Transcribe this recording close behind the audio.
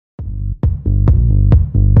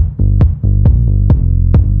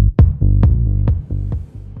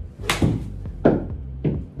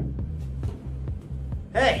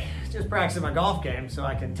flexing my golf game so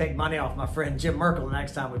I can take money off my friend Jim Merkel the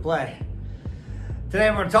next time we play. Today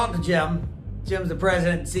I'm going to talk to Jim. Jim's the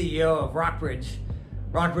president and CEO of Rockbridge.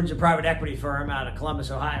 Rockbridge is a private equity firm out of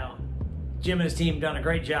Columbus, Ohio. Jim and his team done a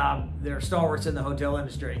great job. They're stalwarts in the hotel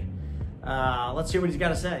industry. Let's hear what he's got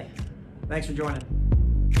to say. Thanks for joining.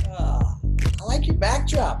 I like your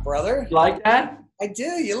backdrop, brother. Like that? I do.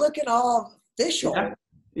 You're looking all official.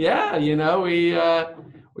 Yeah. You know,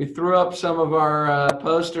 we threw up some of our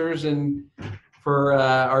posters and for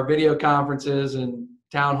our video conferences and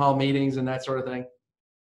town hall meetings and that sort of thing.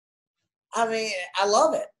 I mean, I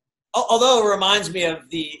love it. Although it reminds me of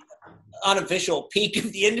the unofficial peak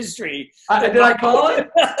of the industry. Did I call it?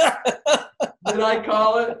 Did I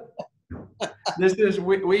call it? This is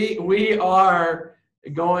we are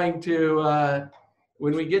going to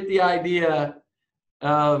when we get the idea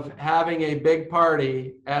of having a big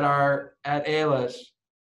party at ALIS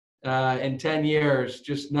in 10 years,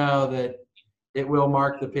 just know that it will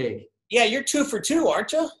mark the peak. Yeah, you're 2 for 2,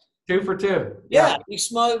 aren't you? 2 for 2. Yeah,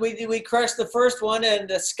 we crushed the first one and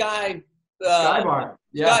the Sky Bar.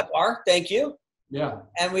 Yeah. Sky Bar. Thank you. Yeah.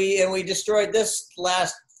 And we destroyed this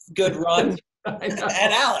last good run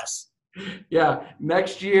at ALIS. Yeah.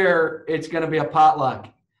 Next year it's going to be a potluck.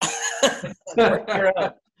 Your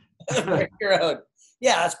own.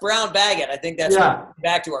 Yeah, that's brown bagging. I think that's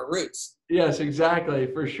back to our roots. Yes, exactly,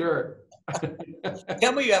 for sure.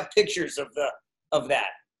 Tell me you have pictures of that.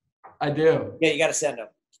 I do. Yeah, you got to send them.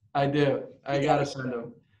 I do. I got to send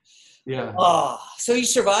them. Yeah. Oh, so you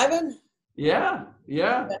surviving? Yeah.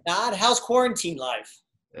 Not. How's quarantine life?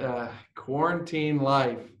 Quarantine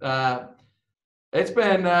life. It's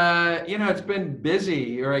been, it's been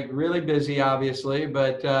busy, like really busy, obviously,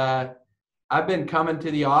 but I've been coming to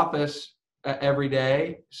the office every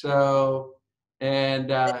day. So, and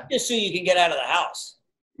just so you can get out of the house.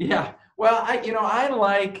 Yeah. Well, I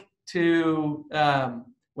like to,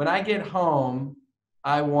 when I get home,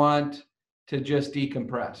 I want to just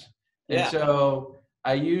decompress. And so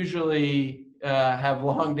I usually have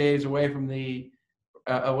long days away from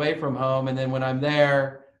home. And then when I'm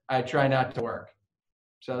there, I try not to work.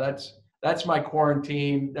 So that's my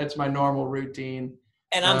quarantine. That's my normal routine.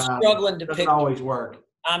 And I'm struggling to doesn't always work.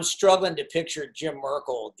 I'm struggling to picture Jim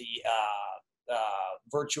Merkel, the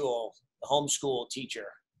virtual homeschool teacher.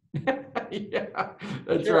 Yeah,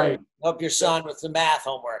 that's right. Help your son with the math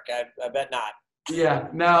homework. I bet not. Yeah,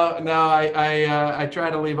 no. I try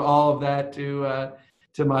to leave all of that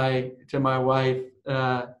to my wife,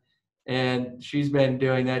 and she's been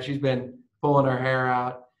doing that. She's been pulling her hair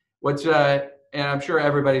out. And I'm sure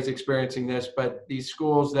everybody's experiencing this, but these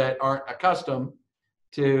schools that aren't accustomed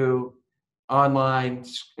to online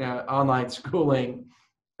schooling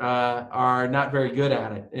are not very good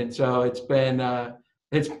at it, and so it's been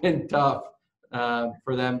tough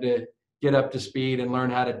for them to get up to speed and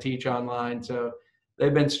learn how to teach online. So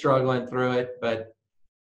they've been struggling through it. But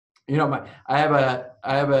I have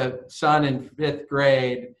a son in 5th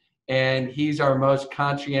grade, and he's our most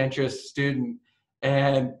conscientious student,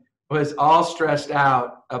 and was all stressed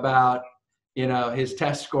out about his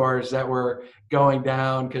test scores that were going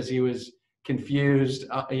down because he was confused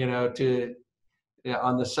on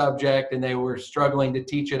the subject, and they were struggling to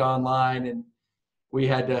teach it online, and we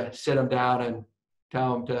had to sit him down and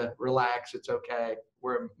tell him to relax. It's okay.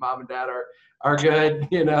 Mom and dad are good.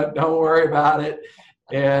 Don't worry about it,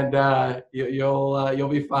 and you'll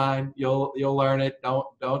be fine. You'll learn it.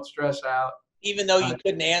 Don't stress out. Even though you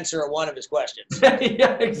couldn't answer one of his questions.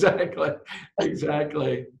 Yeah, exactly.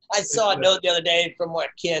 I saw a note the other day from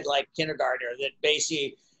kid, like kindergartner, that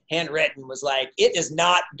basically handwritten was like, "It is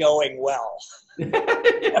not going well."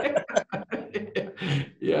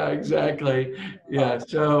 Yeah, exactly. Yeah.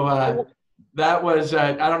 So that was,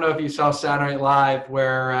 I don't know if you saw Saturday Night Live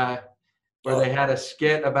where they had a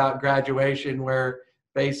skit about graduation where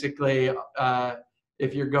basically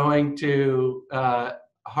if you're going to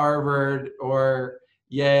Harvard or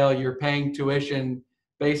Yale, you're paying tuition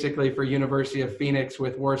basically for University of Phoenix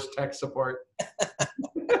with worse tech support.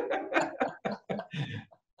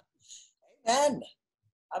 Amen.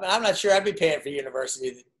 I mean, I'm not sure I'd be paying for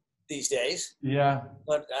university these days. Yeah.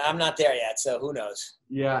 But I'm not there yet, so who knows?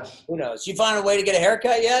 Yes. Who knows? You find a way to get a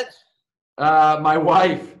haircut yet? My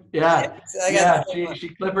wife. Yeah. She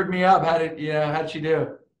clippered me up. How did she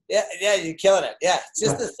do? Yeah, you're killing it. Yeah, it's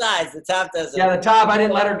just the sides. The top doesn't. Yeah, the top. I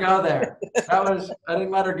didn't let her go there. I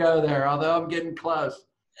didn't let her go there. Although I'm getting close.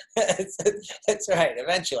 That's right.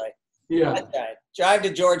 Eventually. Yeah. That's right. Drive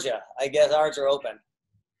to Georgia. I guess ours are open.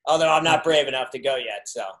 Although I'm not brave enough to go yet.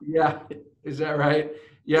 So. Yeah. Is that right?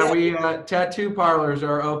 Yeah. We tattoo parlors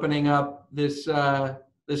are opening up this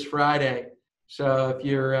Friday. So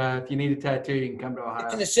if you need a tattoo, you can come to Ohio.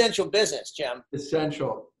 It's an essential business, Jim.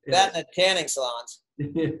 Essential. That and the tanning salons.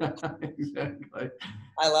 Yeah, exactly.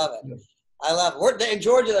 I love it. I love it. In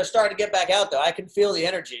Georgia, they're starting to get back out, though. I can feel the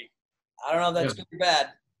energy. I don't know if that's good or bad.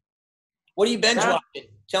 What are you binge watching?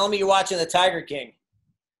 Telling me you're watching The Tiger King.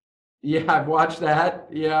 Yeah, I've watched that.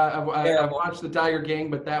 Yeah, I've watched The Tiger King,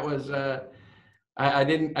 but that was I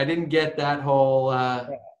didn't get that whole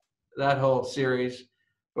series.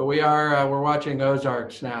 But we're watching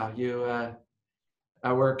Ozarks now. We're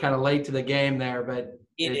kind of late to the game there, but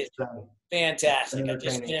it is fantastic. I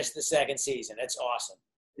just finished the second season. It's awesome.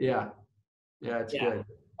 Yeah, it's good.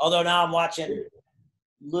 Although now I'm watching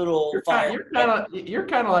You're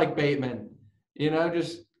kind of like Bateman,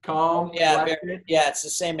 just calm. Yeah, it's the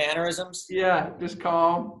same mannerisms. Yeah, just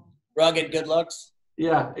calm. Rugged, good looks.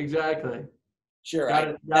 Yeah, exactly. Sure.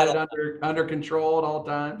 Got it under control at all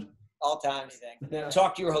times. All times. Yeah.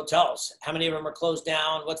 Talk to your hotels. How many of them are closed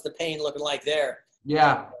down? What's the pain looking like there?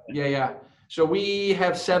 Yeah. So we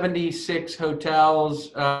have 76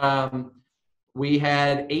 hotels. We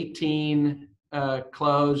had 18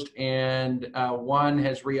 closed and one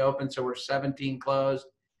has reopened, so we're 17 closed.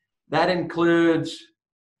 That includes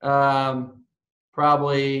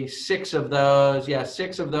probably 6 of those. Yeah,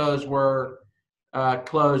 6 of those were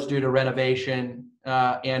closed due to renovation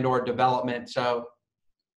and or development. So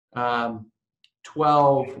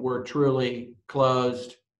 12 were truly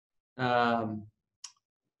closed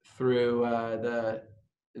through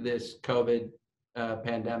this COVID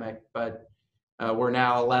pandemic, but we're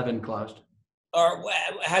now 11 closed. Or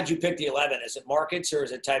how'd you pick the 11? Is it markets or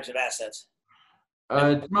is it types of assets?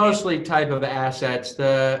 It's mostly type of assets.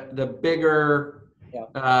 The bigger,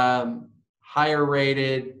 higher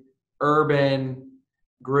rated urban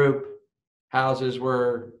group houses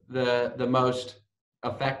were the most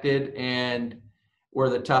affected and were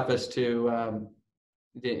the toughest to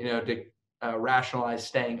rationalize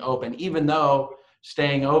staying open, even though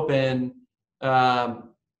staying open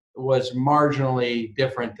was marginally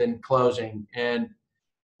different than closing. And,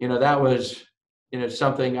 that was,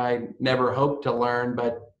 something I never hoped to learn,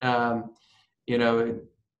 but,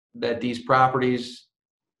 that these properties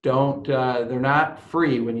they're not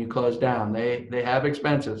free when you close down. They have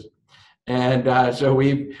expenses. And so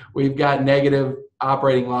we've got negative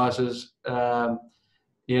operating losses,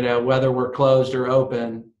 whether we're closed or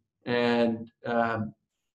open. And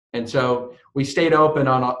so we stayed open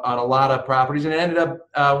on a lot of properties, and it ended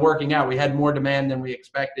up working out. We had more demand than we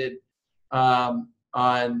expected on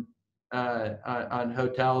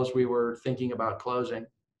hotels we were thinking about closing.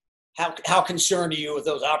 How concerned are you with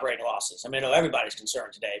those operating losses? I mean, I know everybody's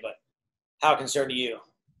concerned today, but how concerned are you?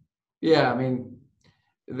 Yeah, I mean,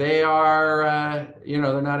 they are,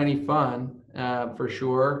 they're not any fun for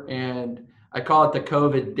sure. And I call it the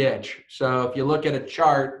COVID ditch. So if you look at a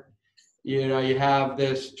chart, you have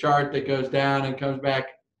this chart that goes down and comes back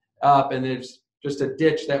up, and there's just a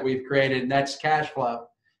ditch that we've created, and that's cash flow.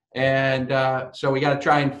 And so we got to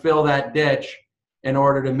try and fill that ditch in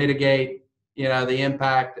order to mitigate, the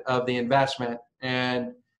impact of the investment.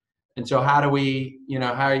 And so how do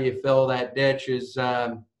you fill that ditch is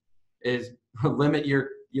limit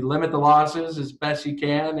the losses as best you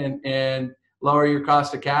can and lower your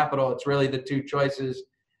cost of capital. It's really the 2 choices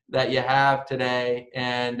that you have today.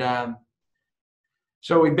 And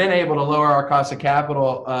so we've been able to lower our cost of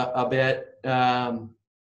capital a bit. I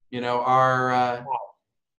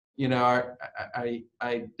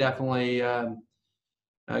definitely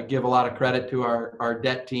give a lot of credit to our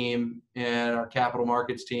debt team and our capital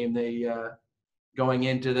markets team. They going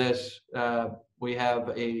into this, we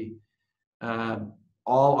have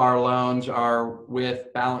all our loans are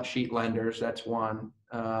with balance sheet lenders. That's one.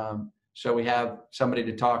 So we have somebody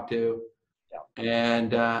to talk to.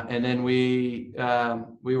 And then we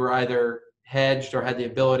were either hedged or had the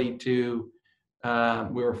ability to,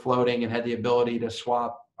 we were floating and had the ability to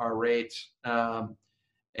swap our rates.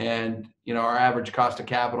 And, our average cost of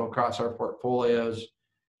capital across our portfolios,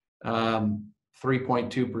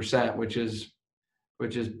 3.2%, which is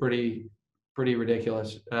pretty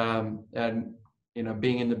ridiculous. And,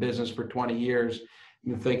 being in the business for 20 years,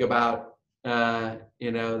 you think about,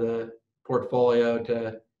 the portfolio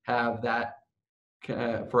to have that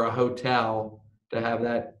for a hotel to have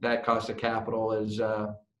that cost of capital is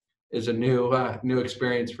a new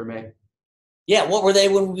experience for me. Yeah. What were they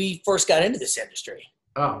when we first got into this industry?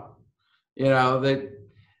 Oh, on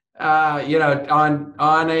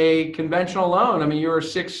a conventional loan, I mean, you were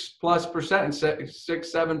 6+% and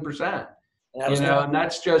 6-7%, and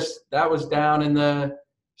that was down in the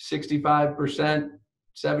 65%,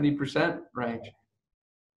 70% range.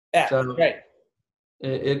 Yeah. So, great.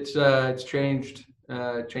 It's changed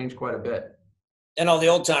quite a bit. And all the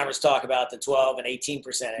old timers talk about the 12 and 18%.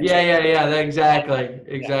 Yeah. Exactly.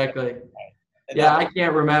 Yeah, I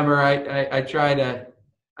can't remember. I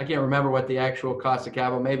can't remember what the actual cost of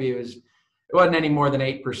capital. Maybe it wasn't any more than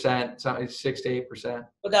 8%, something 6 to 8%.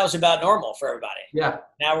 But that was about normal for everybody. Yeah.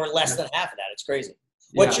 Now we're less than half of that. It's crazy.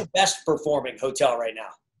 What's your best performing hotel right now,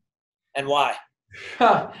 and why?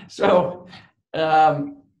 So,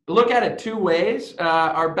 look at it two ways.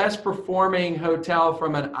 Our best performing hotel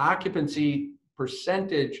from an occupancy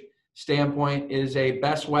percentage standpoint is a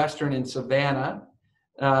Best Western in Savannah,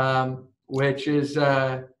 which is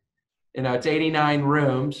it's 89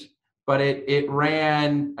 rooms, but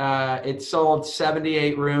it sold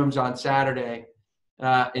 78 rooms on Saturday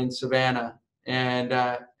in Savannah, and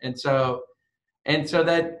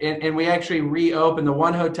we actually reopened. The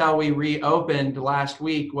one hotel we reopened last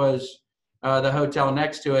week was the hotel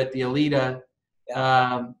next to it, the Alida,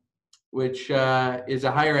 which is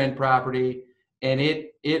a higher end property, and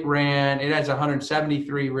it has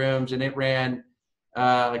 173 rooms, and it ran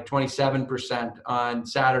like 27% on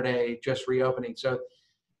Saturday, just reopening. So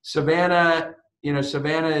Savannah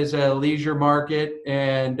is a leisure market,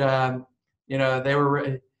 and the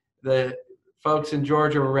folks in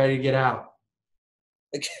Georgia were ready to get out.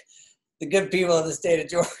 The good people in the state of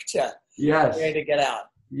Georgia. Yes. Ready to get out.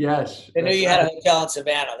 Yes. They knew you had a hotel in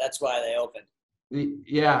Savannah. That's why they opened.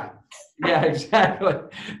 Yeah, exactly.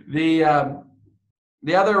 The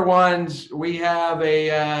other ones, we have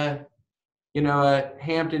a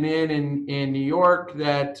Hampton Inn in New York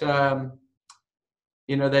that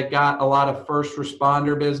that got a lot of first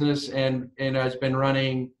responder business and has been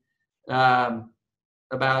running about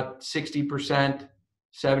 60%,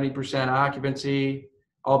 70% occupancy,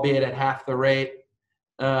 albeit at half the rate.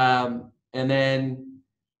 And then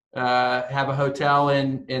have a hotel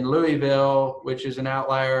in Louisville, which is an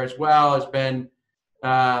outlier as well. Has been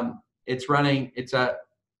it's a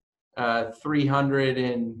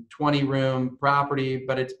 320 room property,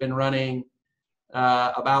 but it's been running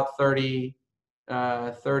about 30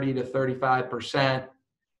 to 35%,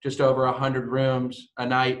 just over 100 rooms a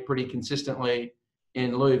night, pretty consistently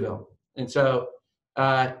in Louisville. And so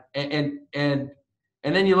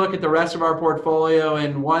and then you look at the rest of our portfolio,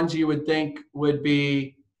 and ones you would think would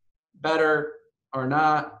be better are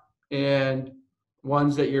not, and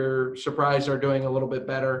ones that you're surprised are doing a little bit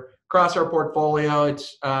better. Across our portfolio,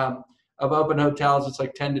 it's of open hotels, it's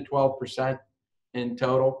like 10 to 12% in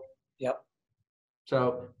total. Yep.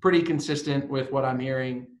 So pretty consistent with what I'm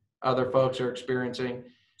hearing other folks are experiencing.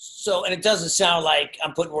 So, and it doesn't sound like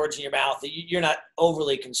I'm putting words in your mouth that you're not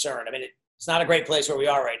overly concerned. I mean, it's not a great place where we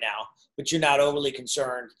are right now, but you're not overly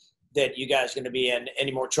concerned that you guys are going to be in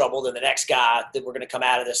any more trouble than the next guy, that we're going to come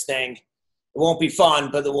out of this thing. It won't be fun,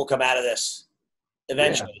 but that we'll come out of this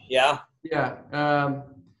eventually. Yeah. Yeah.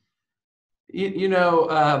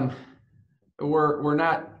 We're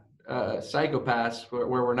not psychopaths where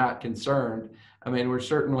we're not concerned. I mean, we're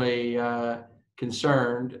certainly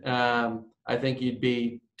concerned. I think you'd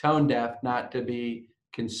be tone deaf not to be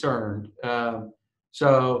concerned.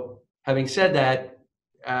 So having said that,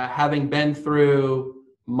 having been through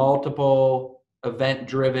multiple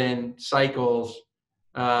event-driven cycles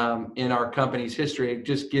in our company's history, it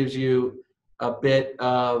just gives you a bit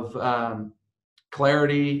of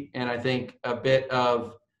clarity and I think a bit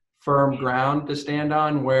of firm ground to stand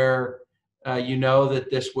on where that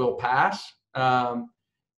this will pass.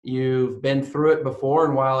 You've been through it before,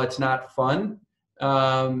 and while it's not fun,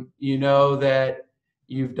 that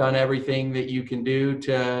you've done everything that you can do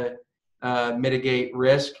to mitigate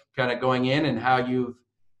risk kind of going in, and how you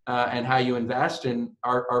invest. And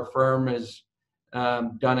our firm has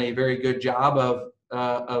done a very good job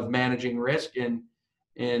of managing risk in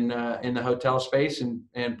the hotel space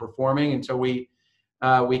and performing. And so we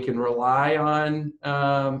can rely on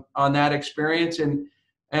that experience.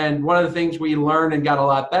 And one of the things we learned and got a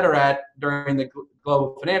lot better at during the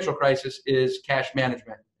global financial crisis is cash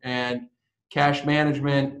management. And cash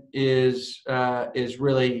management is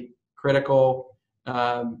really critical.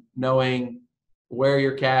 Knowing where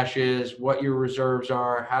your cash is, what your reserves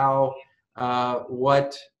are,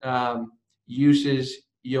 what uses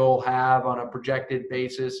you'll have on a projected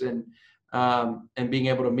basis, and being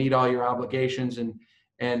able to meet all your obligations,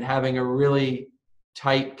 and having a really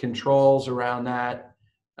tight controls around that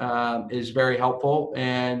is very helpful.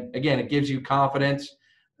 And again, it gives you confidence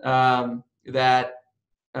that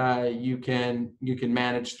you can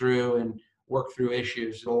manage through and work through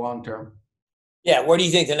issues in the long term. Yeah. Where do you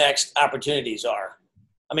think the next opportunities are?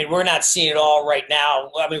 I mean, we're not seeing it all right now.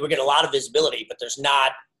 I mean, we're getting a lot of visibility, but there's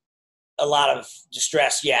not a lot of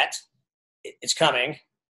distress yet. it's coming.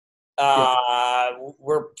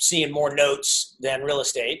 We're seeing more notes than real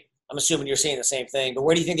estate. I'm assuming you're seeing the same thing, but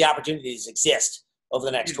where do you think the opportunities exist over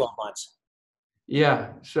the next 12 months? Yeah.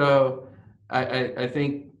 So I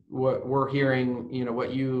think what we're hearing,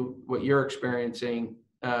 what you're experiencing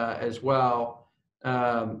as well.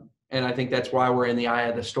 And I think that's why we're in the eye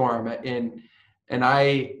of the storm. And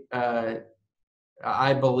I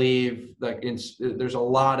believe there's a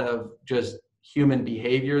lot of just human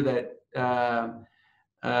behavior that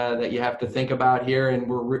you have to think about here. And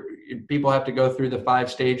people have to go through the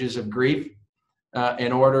 5 stages of grief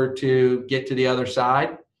in order to get to the other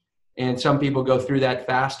side. And some people go through that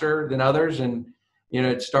faster than others. And,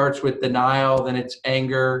 it starts with denial, then it's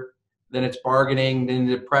anger, then it's bargaining, then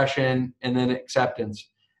depression, and then acceptance.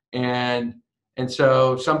 And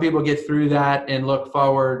so some people get through that and look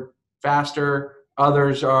forward faster.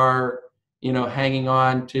 Others are, hanging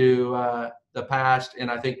on to the past. And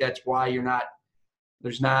I think that's why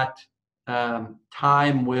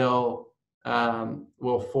time will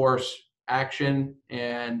force action.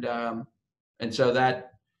 And so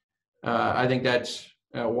that, I think that's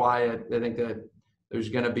why I think that there's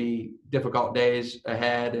going to be difficult days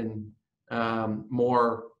ahead, and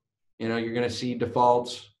more, you're going to see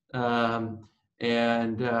defaults, and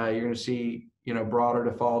you're going to see, broader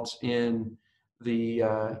defaults in the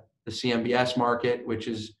CMBS market, which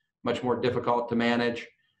is much more difficult to manage.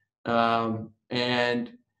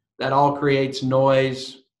 And that all creates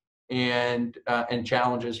noise and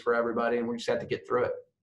challenges for everybody, and we just have to get through it.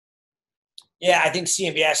 Yeah, I think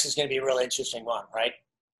CMBS is going to be a really interesting one, right?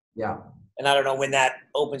 Yeah. And I don't know when that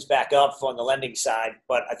opens back up on the lending side,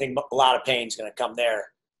 but I think a lot of pain is going to come there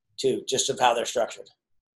too, just of how they're structured.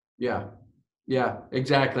 Yeah,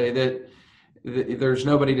 exactly. There's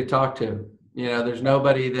nobody to talk to. There's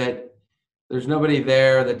nobody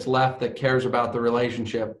there that's left that cares about the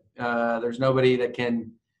relationship. There's nobody that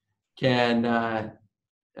can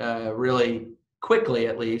really quickly,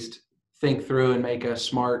 at least, think through and make a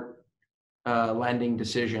smart lending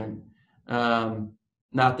decision.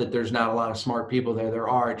 Not that there's not a lot of smart people there. There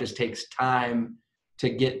are. It just takes time to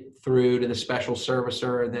get through to the special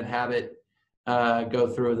servicer and then have it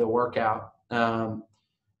go through the workout. And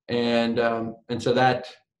so that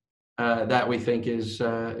we think is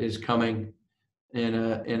coming in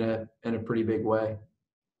a pretty big way.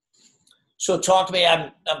 So talk to me.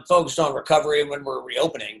 I'm focused on recovery when we're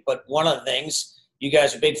reopening, but one of the things, you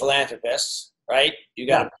guys are big philanthropists, right? You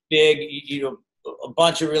got a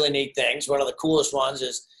bunch of really neat things. One of the coolest ones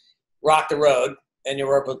is Rock the Road, and you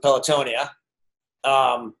work with Pelotonia.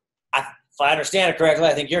 If I understand it correctly,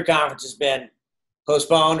 I think your conference has been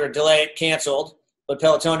postponed or delayed, canceled, but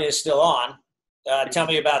Pelotonia is still on. Tell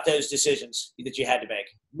me about those decisions that you had to make.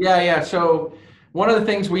 Yeah. So one of the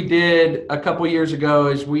things we did a couple years ago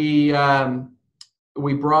is we brought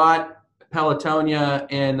Pelotonia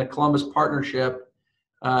and the Columbus Partnership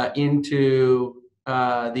into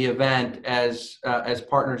the event as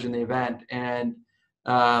partners in the event, and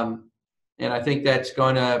I think that's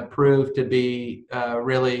going to prove to be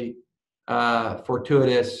really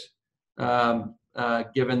fortuitous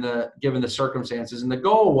given the circumstances. And the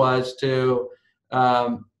goal was to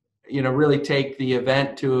really take the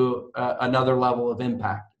event to another level of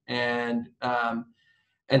impact. And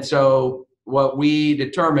so what we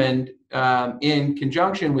determined in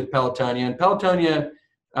conjunction with Pelotonia, and Pelotonia,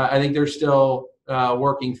 I think they're still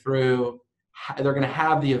working through, they're going to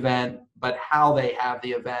have the event, but how they have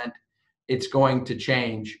the event, it's going to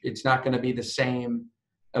change. It's not going to be the same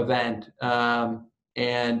event.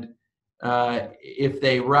 And if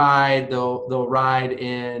they ride, they'll ride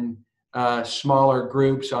in smaller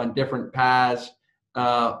groups on different paths,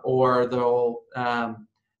 or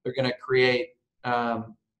they're going to create a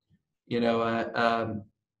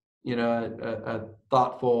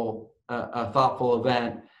thoughtful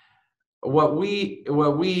event. What we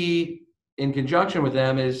in conjunction with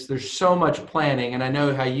them is there's so much planning, and I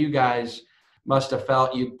know how you guys must have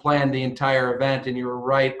felt. You planned the entire event and you were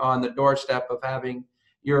right on the doorstep of having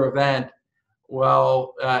your event.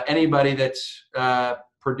 Well, anybody that's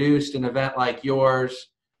produced an event like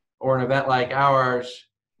yours or an event like ours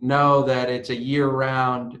know that it's a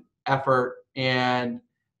year-round effort, and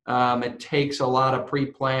it takes a lot of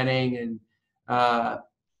pre-planning and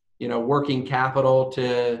working capital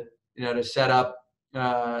to set up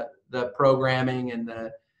the programming and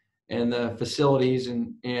the facilities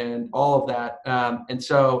and all of that. And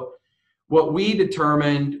so what we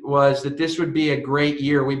determined was that this would be a great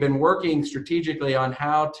year. We've been working strategically on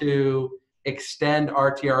how to extend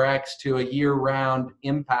RTRX to a year-round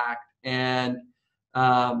impact. And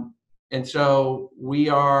so we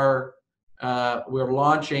are we're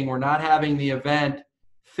launching. We're not having the event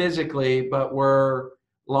physically, but we're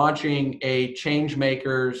launching a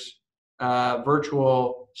Changemakers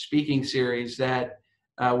virtual speaking series that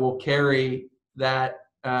will carry that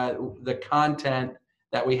the content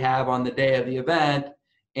that we have on the day of the event,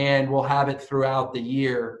 and we'll have it throughout the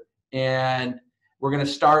year. And we're going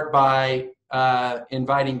to start by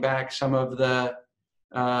inviting back some of the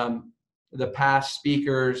past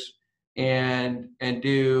speakers and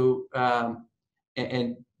do the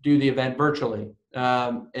event virtually,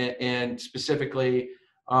 and specifically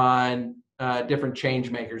on different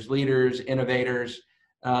change makers, leaders, innovators,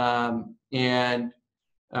 and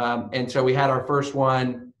so we had our first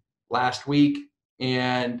one last week,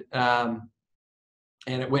 and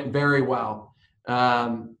it went very well.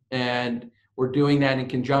 And we're doing that in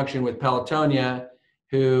conjunction with Pelotonia,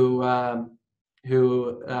 who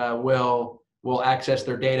will access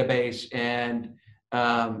their database and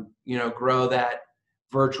grow that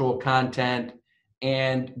virtual content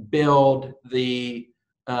and build the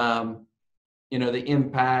the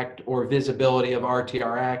impact or visibility of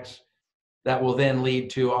RTRX that will then lead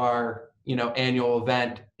to our annual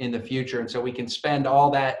event in the future. And so we can spend all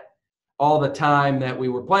the time that we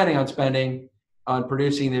were planning on spending on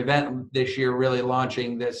producing the event this year, really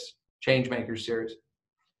launching this Changemakers series.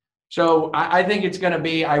 So I think it's going to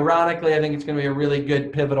be, ironically, I think it's going to be a really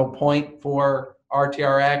good pivotal point for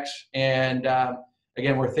RTRX. And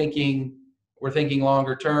again, we're thinking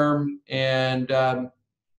longer term, and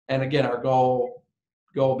again, our goal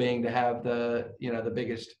being to have the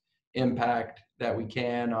biggest impact that we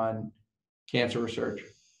can on cancer research.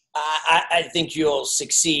 I think you'll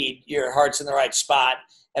succeed. Your heart's in the right spot.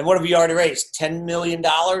 And what have you already raised? $10 million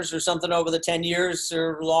or something over the 10 years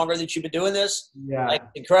or longer that you've been doing this? Yeah. Like,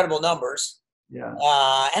 incredible numbers. Yeah.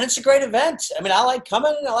 And it's a great event. I mean, I like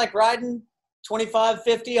coming. I like riding 25,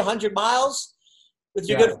 50, 100 miles with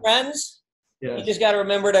your good friends. Yeah. You just got to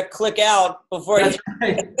remember to click out before That's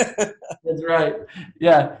right. That's right.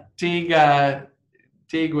 Yeah.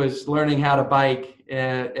 Teague was learning how to bike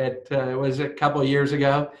it was a couple of years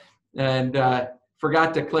ago, and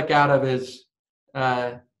forgot to click out of his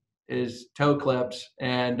toe clips,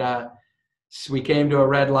 and so we came to a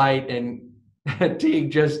red light, and Teague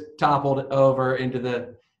just toppled over into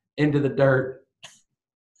the dirt.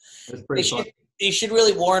 It was pretty fun. You should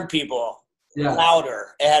really warn people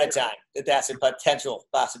louder ahead of time that that's a potential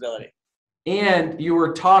possibility. And you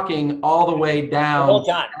were talking all the way down the whole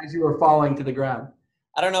time as you were falling to the ground.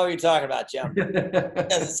 I don't know what you're talking about, Jim. It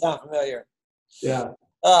doesn't sound familiar. Yeah.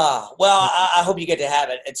 Well, I hope you get to have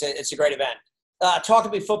it. It's a great event. Talk to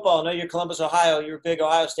me football. I know you're Columbus, Ohio. You're a big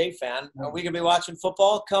Ohio State fan. Are we going to be watching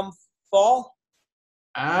football come fall?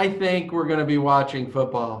 I think we're going to be watching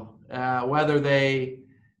football. Whether they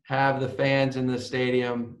have the fans in the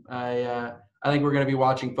stadium, I think we're going to be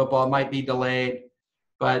watching football. It might be delayed,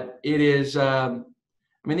 but it is.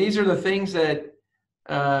 These are the things that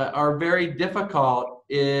are very difficult.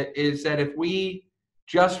 Is that if we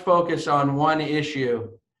just focus on one issue,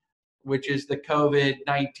 which is the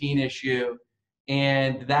COVID-19 issue,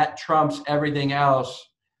 and that trumps everything else,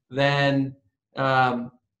 then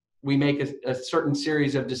we make a certain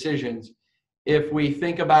series of decisions. If we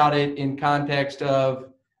think about it in context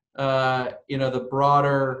of the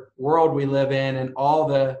broader world we live in, and all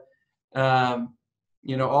the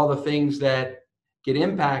all the things that get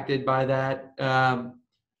impacted by that,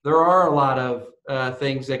 there are a lot of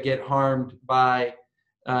things that get harmed by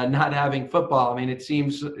not having football. I mean, it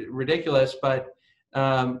seems ridiculous, but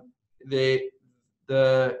the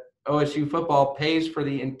OSU football pays for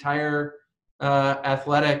the entire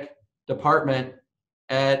athletic department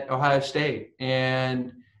at Ohio State,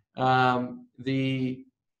 and the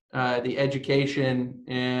education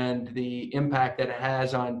and the impact that it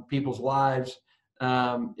has on people's lives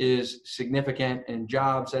is significant, and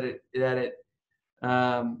jobs that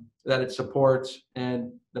it supports,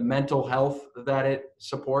 and the mental health that it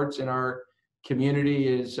supports in our community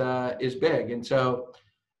is big. And so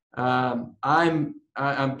I'm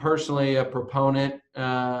personally a proponent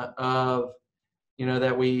of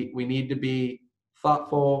that we need to be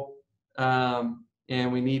thoughtful,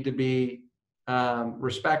 and we need to be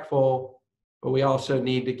respectful, but we also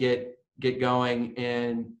need to get going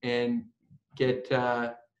and get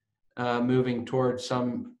moving towards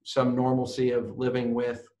some normalcy of living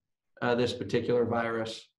with this particular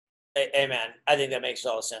virus. Amen. I think that makes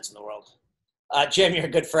all the sense in the world. Jim, you're a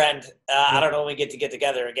good friend. I don't know when we get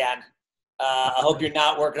together again. I hope you're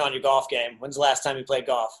not working on your golf game. When's the last time you played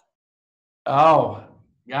golf? Oh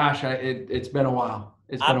gosh, it's been a while.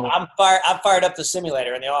 I'm fired up the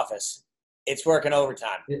simulator in the office. It's working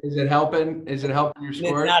overtime. Is it helping? Is it helping your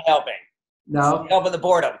score? It's not helping. No. Help in the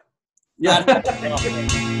boredom. Yeah. Hi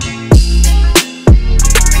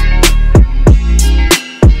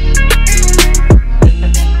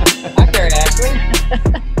there, Ashley.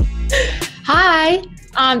 Hi.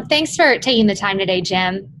 Thanks for taking the time today,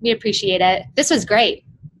 Jim. We appreciate it. This was great.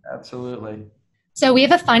 Absolutely. So we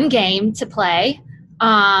have a fun game to play.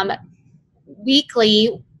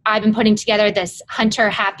 Weekly, I've been putting together this Hunter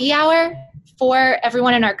Happy Hour for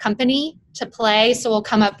everyone in our company to play. So we'll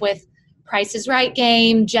come up with Price is Right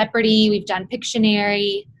game, Jeopardy. We've done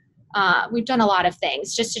Pictionary. We've done a lot of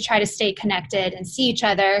things just to try to stay connected and see each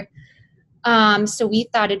other. So we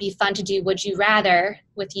thought it'd be fun to do Would You Rather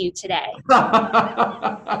with you today.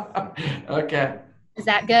 Okay. Is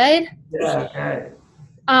that good? Yeah. Okay.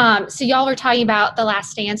 So y'all were talking about The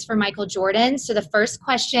Last Dance for Michael Jordan. So the first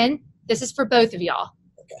question, this is for both of y'all.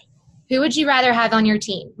 Okay. Who would you rather have on your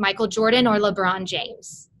team, Michael Jordan or LeBron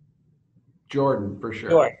James? Jordan, for sure.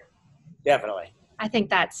 Sure. Definitely. I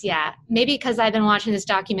think that's, maybe because I've been watching this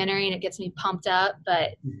documentary and it gets me pumped up,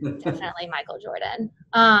 but definitely Michael Jordan.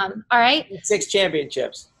 All right. 6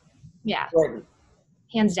 championships. Yeah, Jordan.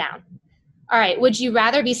 hands down. All right. Would you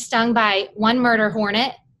rather be stung by one murder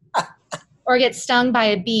hornet or get stung by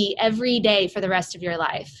a bee every day for the rest of your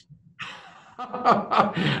life?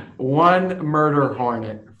 One murder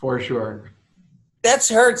hornet, for sure. That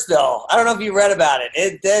hurts, though. I don't know if you read about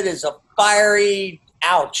it. That is a fiery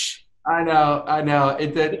ouch. I know.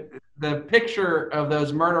 The picture of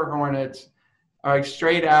those murder hornets are like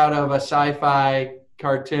straight out of a sci-fi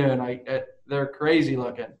cartoon. They're crazy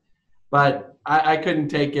looking, but I couldn't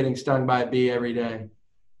take getting stung by a bee every day.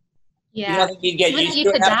 Yeah. You don't think you'd get You used think to you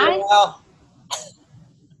it could after die? a while?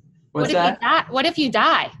 What's that? What if you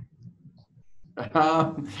die?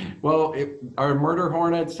 Well, are murder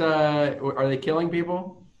hornets? Are they killing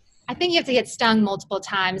people? I think you have to get stung multiple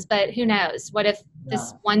times, but who knows? What if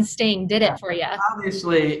this one sting did it for you?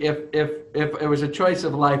 Obviously, if it was a choice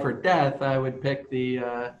of life or death, I would pick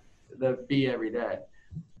the bee every day.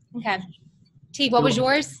 Okay. Teague, what was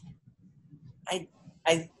yours?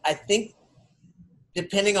 I think,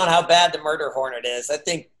 depending on how bad the murder hornet is, I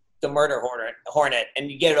think the murder hornet, and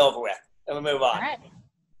you get it over with, and we move on. All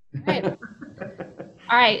right.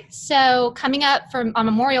 All right. So coming up on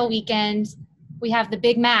Memorial Weekend, we have the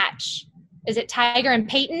big match. Is it Tiger and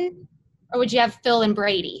Peyton, or would you have Phil and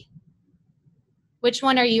Brady? Which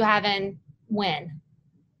one are you having win?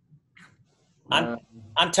 I'm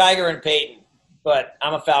Tiger and Peyton, but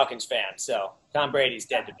I'm a Falcons fan, so Tom Brady's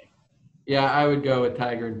dead to me. Yeah, I would go with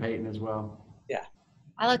Tiger and Peyton as well. Yeah.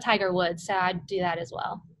 I love Tiger Woods, so I'd do that as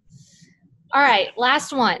well. All right,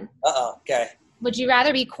 last one. Uh-oh, okay. Would you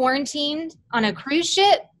rather be quarantined on a cruise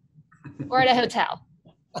ship or at a hotel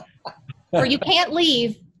where you can't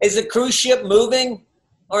leave? Is the cruise ship moving,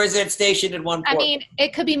 or is it stationed in one port? I mean,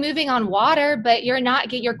 it could be moving on water, but you're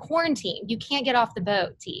quarantined. You can't get off the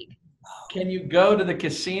boat, Teague. Can you go to the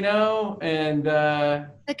casino and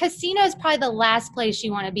The casino is probably the last place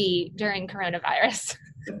you want to be during coronavirus.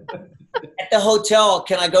 At the hotel,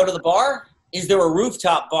 can I go to the bar? Is there a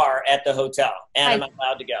rooftop bar at the hotel? And am I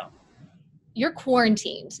allowed to go? You're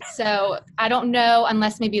quarantined. So I don't know,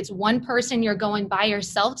 unless maybe it's one person you're going by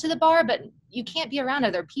yourself to the bar, but you can't be around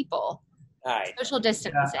other people. All right. Social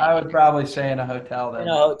distancing. I would probably say in a hotel then. In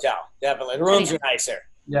a hotel, definitely. The rooms are nicer.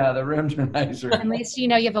 Yeah, the rooms are nicer. At least you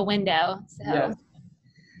know you have a window. So. Yeah.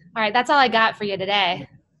 All right, that's all I got for you today.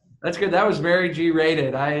 That's good. That was very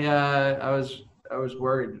G-rated. I was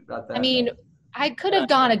worried about that. I mean, I could have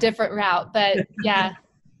gone a different route, but yeah,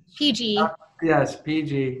 PG. Yes,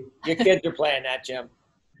 PG. Your kids are playing that, Jim.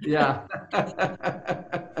 Yeah.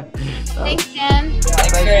 Thanks, Tim.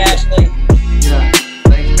 Thanks, Ashley.